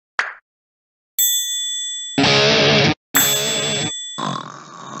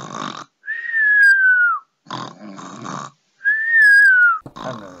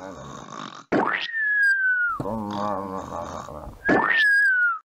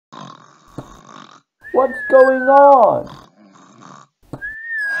What's going on?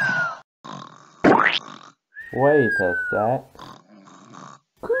 Wait a sec.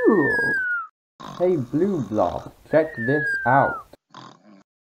 Cool. Hey Blue Blob, check this out.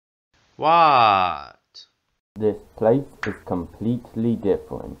 What? This place is completely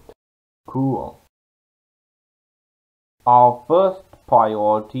different. Cool. Our first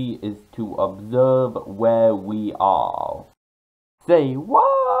priority is to observe where we are. Say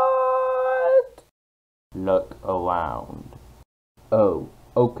what? Look around. Oh,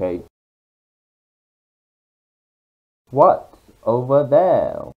 okay. What's over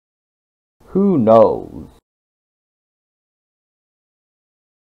there? Who knows?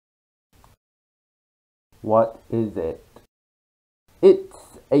 What is it?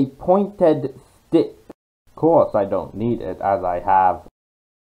 It's a pointed stick. Of course I don't need it as I have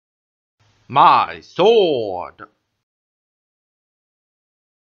My sword!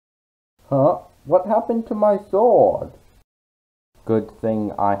 Huh? What happened to my sword? Good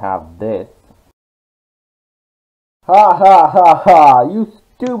thing I have this. Ha ha ha ha! You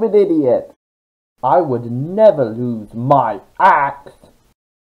stupid idiot! I would never lose my axe!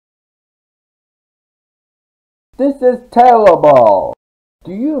 This is terrible!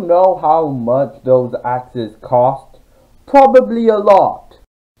 Do you know how much those axes cost? Probably a lot.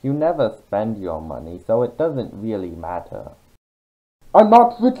 You never spend your money, so it doesn't really matter. I'm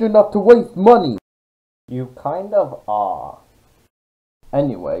not rich enough to waste money! You kind of are.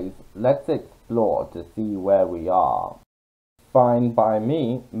 Anyways, let's explore to see where we are. Fine by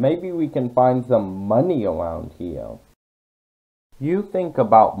me. Maybe we can find some money around here. You think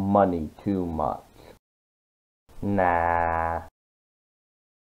about money too much. Nah.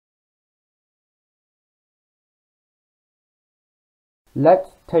 Let's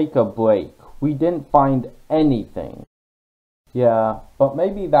take a break. We didn't find anything. Yeah, but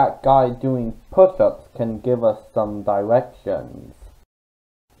maybe that guy doing push-ups can give us some directions.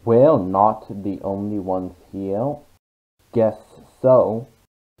 We're not the only ones here. Guess so.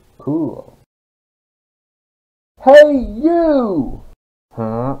 Cool. Hey, you!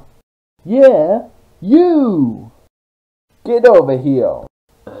 Huh? Yeah, you! Get over here!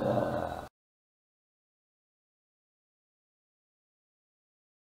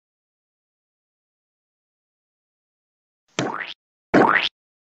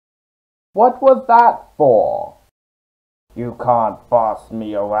 What was that for? You can't boss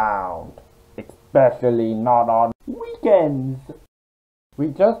me around, especially not on weekends. We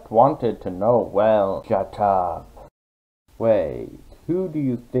just wanted to know, well, shut up. Wait, who do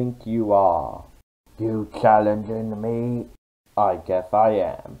you think you are? You challenging me? I guess I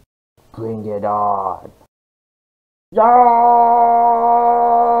am. Bring it on. Yeah!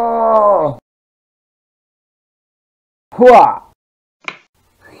 Hua!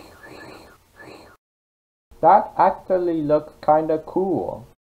 That actually looks kinda cool.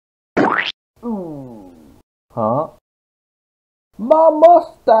 Ooh. Huh? My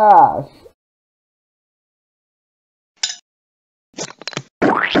mustache!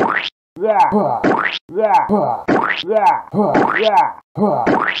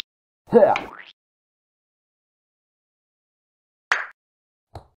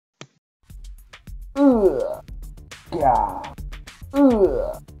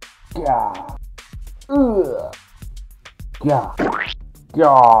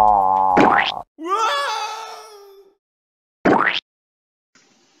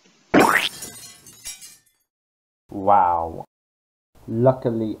 Wow.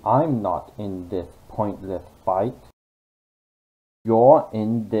 Luckily, I'm not in this pointless fight. You're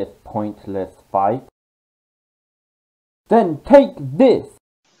in this pointless fight. Then take this!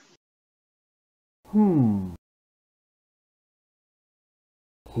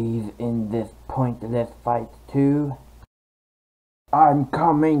 He's in this pointless fight too. I'm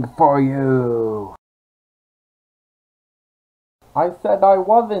coming for you! I said I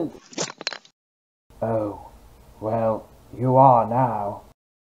wasn't. Oh, well, you are now.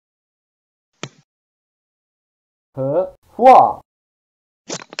 Huh? What?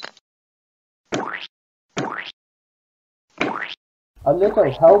 A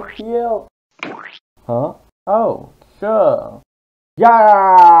little help here? Huh? Oh, sure. Yeah!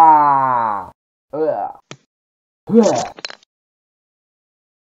 Ah!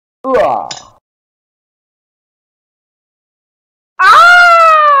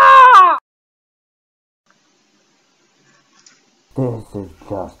 This is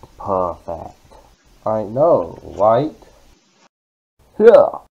just perfect. I know, right? Here.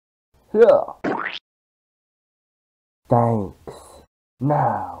 Thanks.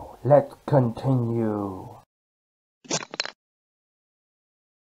 Now, let's continue.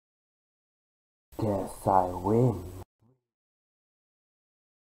 Guess I win.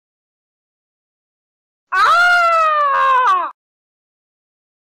 Ah!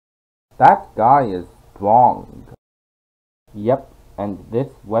 That guy is strong. Yep, and this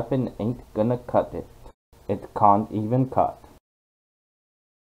weapon ain't gonna cut it. It can't even cut.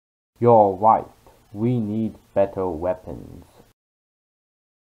 You're right. We need better weapons.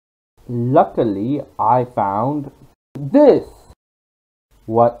 Luckily, I found this.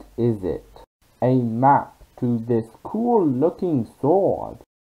 What is it? A map to this cool-looking sword.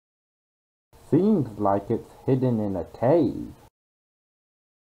 Seems like it's hidden in a cave.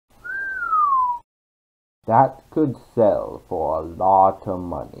 That could sell for a lot of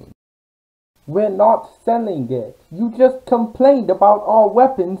money. We're not selling it. You just complained about our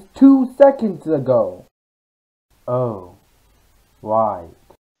weapons 2 seconds ago. Oh, right.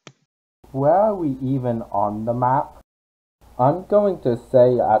 Where are we even on the map? I'm going to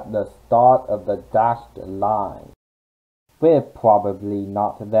say at the start of the dashed line. We're probably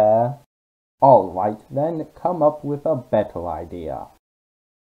not there. Alright then, come up with a better idea.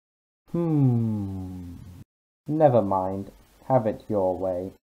 Never mind. Have it your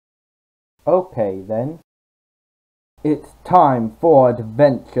way. Okay then. It's time for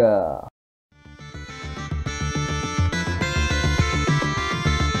adventure.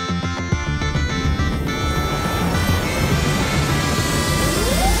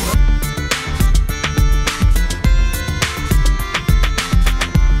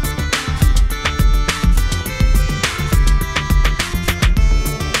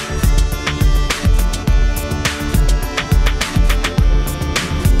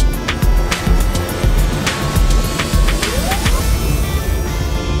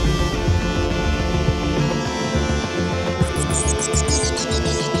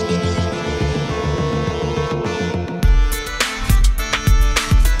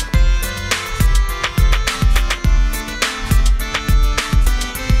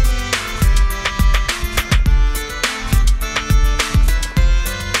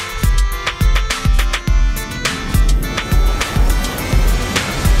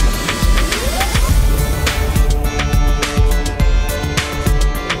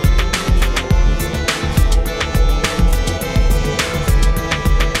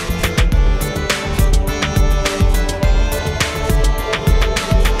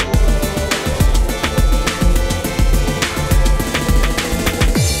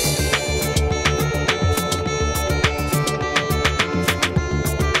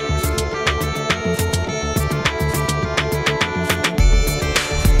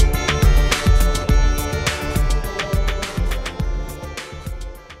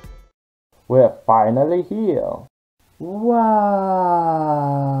 We're finally here. Wow!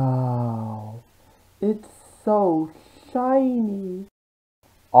 It's so shiny.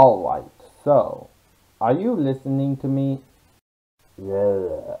 Alright, so, are you listening to me?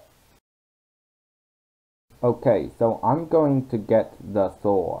 Yeah. Okay, so I'm going to get the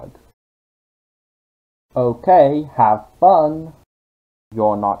sword. Okay, have fun.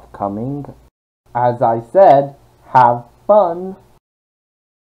 You're not coming. As I said, have fun.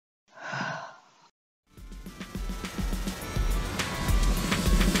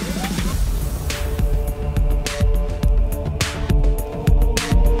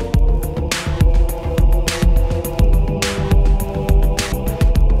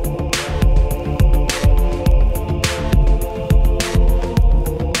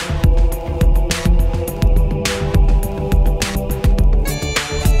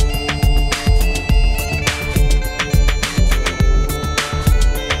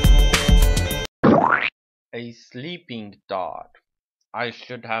 A sleeping dog. I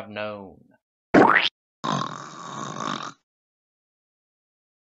should have known.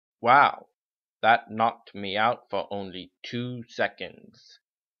 Wow, that knocked me out for only 2 seconds.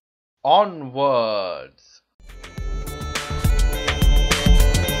 Onwards!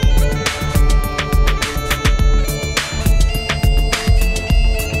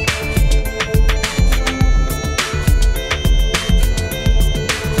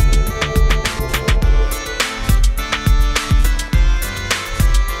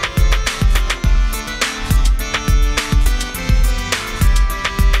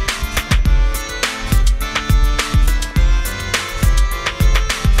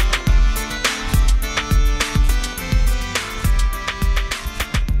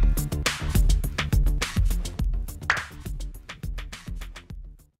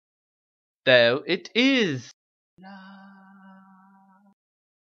 There it is!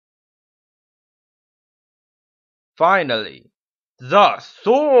 Finally, the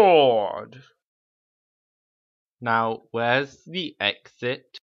sword! Now, where's the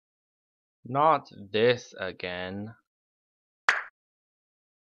exit? Not this again.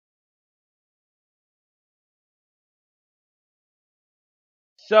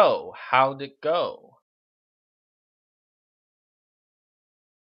 So, how'd it go?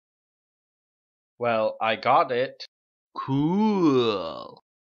 Well, I got it. Cool.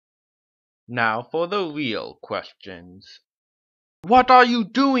 Now for the real questions. What are you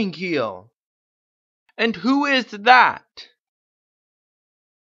doing here? And who is that?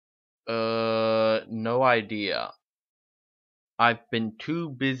 No idea. I've been too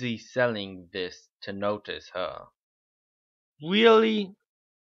busy selling this to notice her. Really?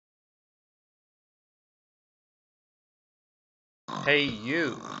 Hey,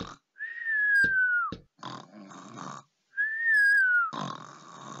 you.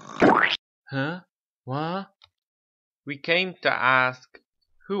 Huh? What? We came to ask,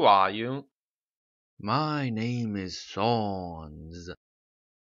 who are you? My name is Sans.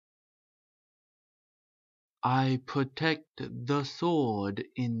 I protect the sword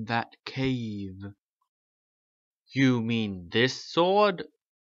in that cave. You mean this sword?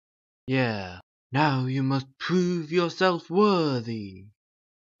 Yeah. Now you must prove yourself worthy.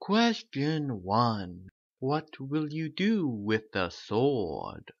 Question 1. What will you do with the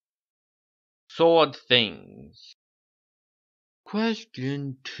sword? Sword things.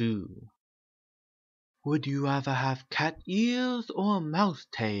 Question 2. Would you rather have cat ears or a mouse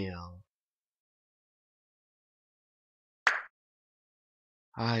tail?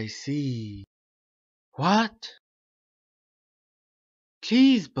 I see. What?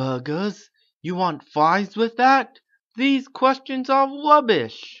 Cheeseburgers? You want fries with that? These questions are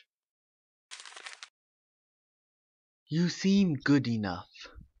rubbish. You seem good enough.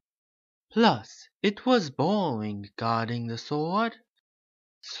 Plus, it was boring guarding the sword.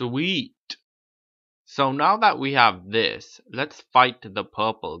 Sweet. So now that we have this, let's fight the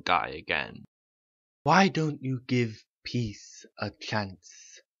purple guy again. Why don't you give peace a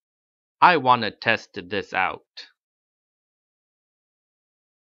chance? I wanna test this out.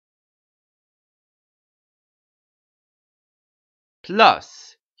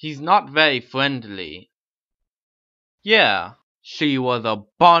 Plus, he's not very friendly. Yeah, she was a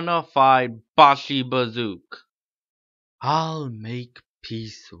bona fide Bashi-Bazouk. I'll make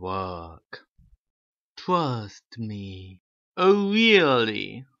peace work. Trust me. Oh,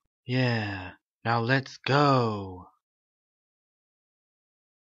 really? Yeah, now let's go.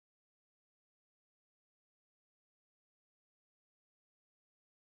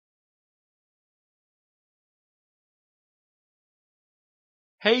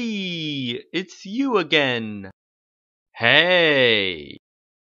 Hey, it's you again. Hey.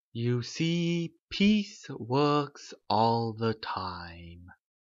 You see, peace works all the time.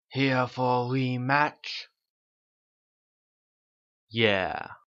 Here for a rematch? Yeah.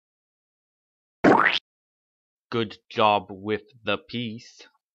 Good job with the piece.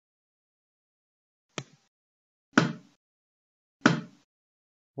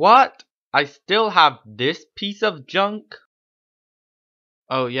 What? I still have this piece of junk?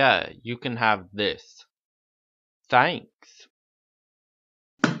 Oh yeah, you can have this. Thanks.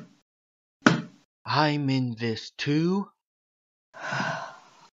 I'm in this too.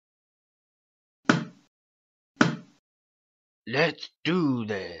 Let's do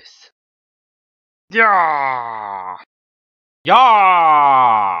this. Yeah!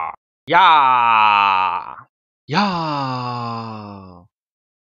 Yeah! Yeah! Yeah!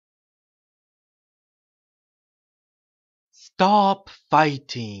 Stop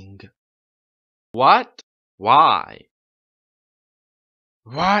fighting. What? Why?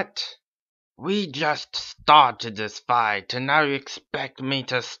 What? We just started this fight and now you expect me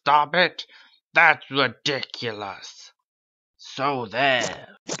to stop it? That's ridiculous. So there.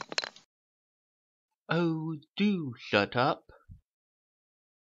 Oh, do shut up.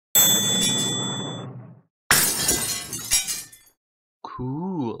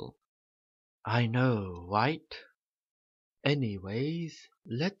 Cool. I know, right? Anyways,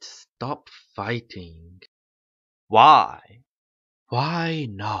 let's stop fighting. Why? Why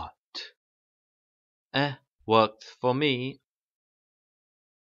not? Works for me.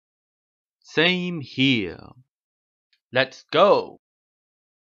 Same here. Let's go.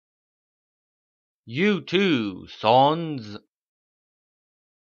 You too, Sans.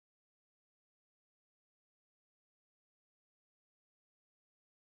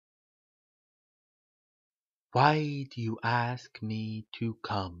 Why do you ask me to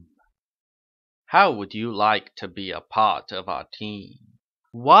come? How would you like to be a part of our team?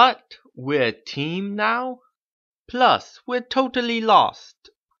 What? We're a team now? Plus, we're totally lost.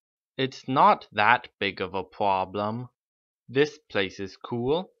 It's not that big of a problem. This place is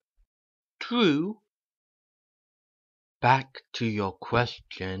cool. true. Back to your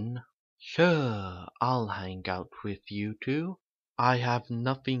question. Sure, I'll hang out with you two. I have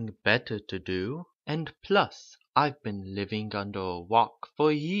nothing better to do, and plus, I've been living under a rock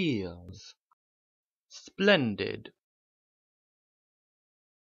for years. Splendid.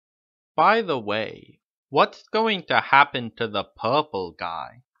 By the way, what's going to happen to the purple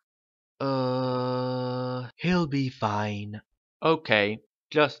guy? He'll be fine. Okay,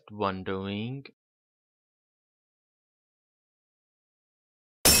 just wondering.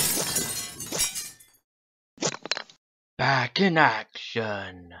 Back in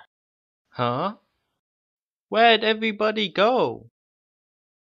action. Huh? Where'd everybody go?